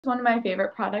one of my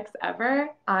favorite products ever.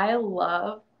 I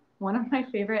love one of my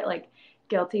favorite like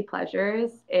guilty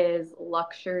pleasures is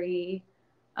luxury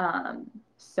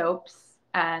soaps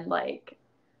and like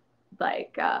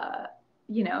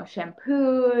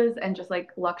shampoos and just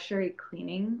like luxury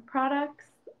cleaning products.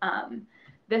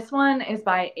 This one is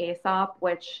by Aesop,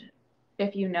 which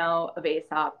if you know of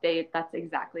Aesop, that's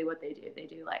exactly what they do. They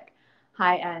do like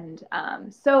high end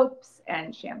soaps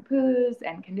and shampoos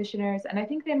and conditioners, and I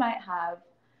think they might have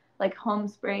like home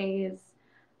sprays.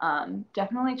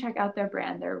 Definitely check out their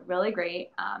brand; they're really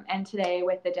great. And today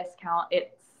with the discount,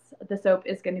 the soap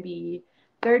is going to be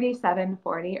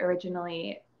 $37.40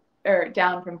 originally, or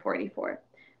down from 44.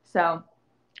 So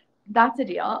that's a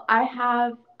deal. I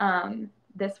have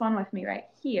this one with me right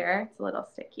here. It's a little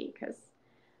sticky because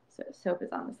soap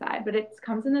is on the side, but it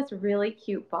comes in this really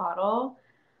cute bottle.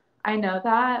 I know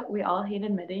that we all hate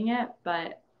admitting it,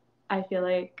 but I feel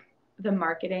like the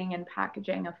marketing and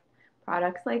packaging of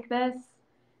products like this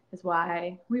is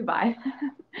why we buy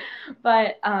them.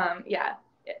 But yeah,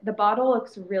 the bottle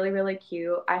looks really, really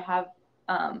cute. I have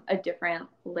a different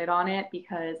lid on it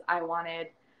because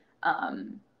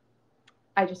um,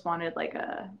 I just wanted like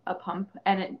a pump,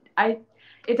 and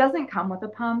it doesn't come with a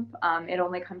pump. It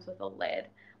only comes with a lid.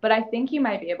 But I think you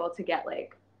might be able to get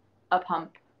like a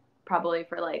pump probably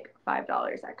for like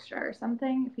 $5 extra or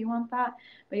something if you want that.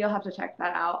 But you'll have to check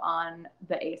that out on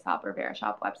the Aesop or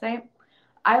Verishop website.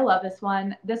 I love this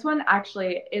one. This one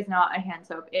actually is not a hand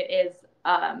soap. It is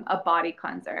a body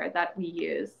cleanser that we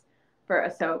use for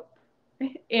a soap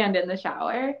and in the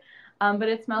shower. But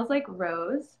it smells like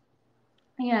rose,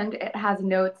 and it has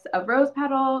notes of rose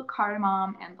petal,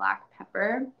 cardamom, and black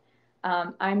pepper.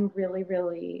 I'm really,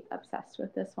 really obsessed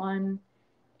with this one.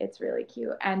 It's really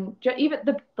cute, and even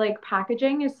the like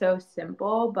packaging is so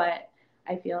simple, but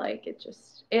I feel like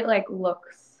it like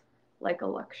looks like a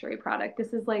luxury product.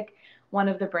 This is like one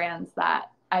of the brands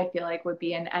that I feel like would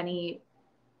be in any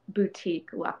boutique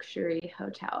luxury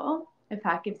hotel, if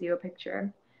that gives you a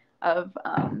picture of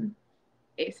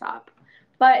Aesop.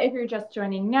 But if you're just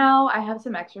joining now, I have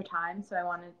some extra time, so I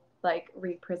want to like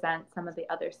represent some of the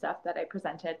other stuff that I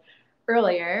presented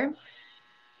earlier.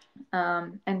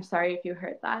 And sorry if you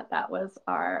heard that. That was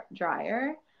our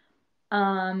dryer.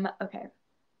 Okay.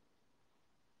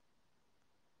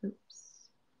 Oops.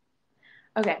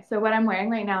 Okay, so what I'm wearing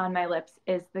right now on my lips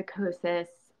is the Kosas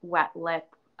Wet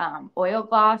Lip Oil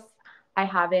Gloss. I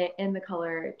have it in the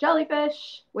color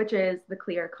Jellyfish, which is the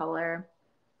clear color.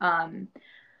 Um,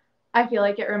 I feel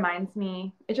like it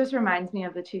just reminds me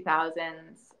of the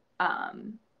 2000s.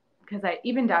 Because I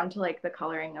even down to like the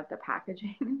coloring of the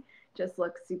packaging just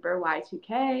looks super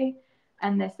Y2K.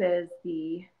 And this is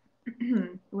the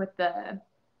with the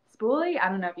spoolie. I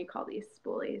don't know if you call these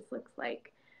spoolies, looks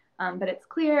like. But it's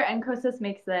clear, and Kosas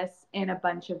makes this in a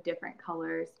bunch of different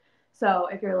colors. So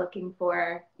if you're looking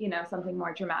for, something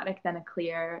more dramatic than a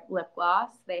clear lip gloss,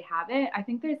 they have it. I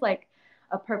think there's like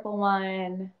a purple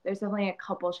one. There's definitely a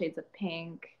couple shades of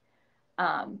pink.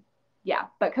 Yeah,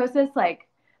 but Kosas, like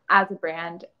as a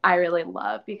brand, I really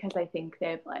love because I think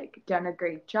they've like done a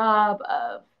great job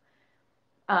of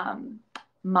um,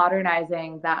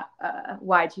 modernizing that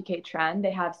Y2K trend.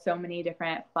 They have so many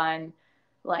different fun,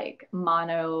 like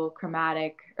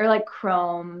monochromatic or like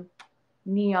chrome,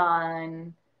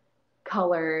 neon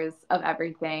colors of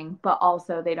everything, but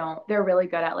also they're really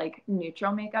good at like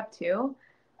neutral makeup too.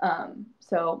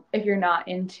 So if you're not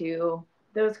into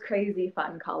those crazy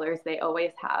fun colors, they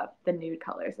always have the nude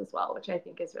colors as well, which I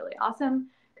think is really awesome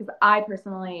because I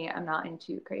personally am not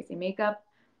into crazy makeup.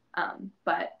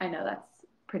 But I know that's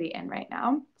pretty in right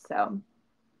now. So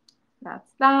that's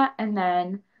that. And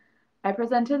then I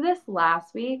presented this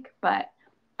last week, but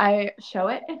I show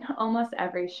it in almost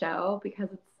every show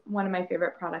because it's one of my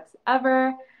favorite products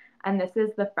ever. And this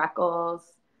is the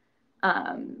Freckles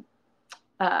um,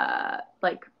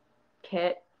 like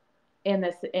kit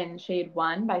in shade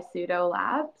 1 by Pseudo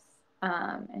Labs.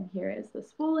 And here is the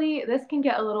spoolie. This can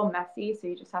get a little messy, so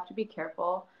you just have to be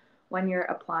careful when you're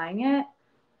applying it.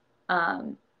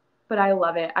 But I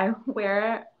love it. I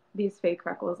wear these fake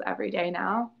freckles every day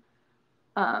now.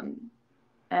 Um,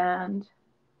 and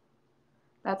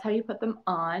that's how you put them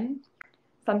on.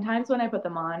 Sometimes when I put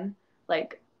them on,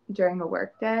 like during the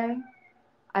workday,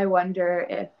 I wonder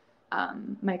if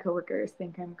my coworkers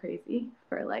think I'm crazy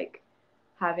for like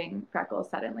having freckles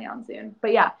suddenly on Zoom.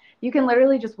 But yeah, you can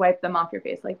literally just wipe them off your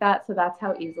face like that. So that's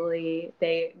how easily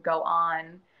they go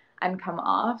on and come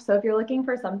off. So if you're looking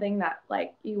for something that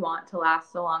like you want to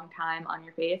last a long time on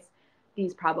your face,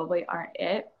 these probably aren't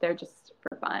it. They're just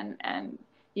for fun, and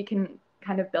you can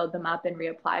kind of build them up and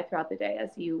reapply throughout the day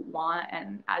as you want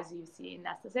and as you see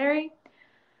necessary.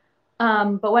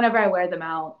 But whenever I wear them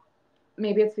out,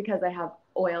 maybe it's because I have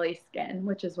oily skin,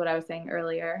 which is what I was saying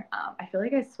earlier. I feel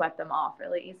like I sweat them off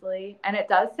really easily. And it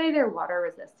does say they're water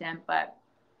resistant, but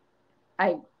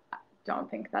I don't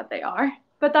think that they are.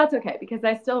 But that's okay because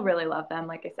I still really love them.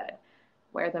 Like I said,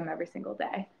 wear them every single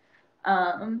day.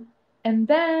 And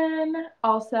then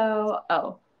also,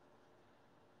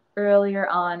 earlier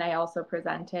on, I also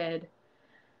presented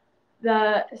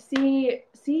the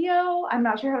CEO. I'm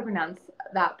not sure how to pronounce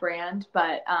that brand,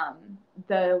 but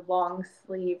the long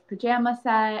sleeve pajama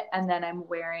set, and then I'm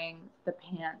wearing the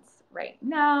pants right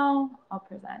now. I'll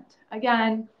present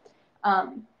again.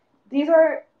 These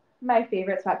are my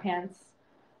favorite sweatpants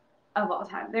of all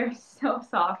time. They're so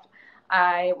soft.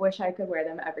 I wish I could wear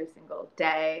them every single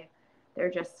day.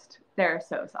 They're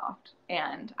so soft.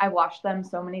 And I washed them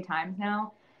so many times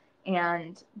now.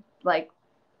 And like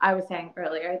I was saying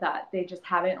earlier, that they just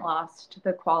haven't lost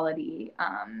the quality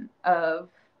of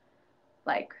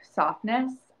like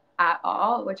softness at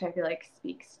all, which I feel like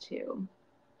speaks to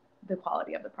the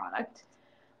quality of the product,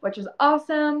 which is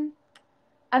awesome.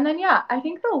 And then, yeah, I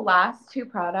think the last two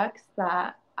products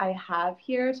that I have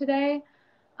here today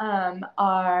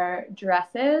are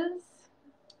dresses.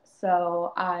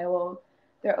 So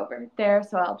they're over there,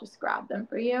 so I'll just grab them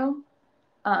for you.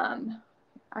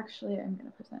 Actually, I'm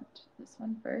going to present this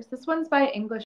one first. This one's by English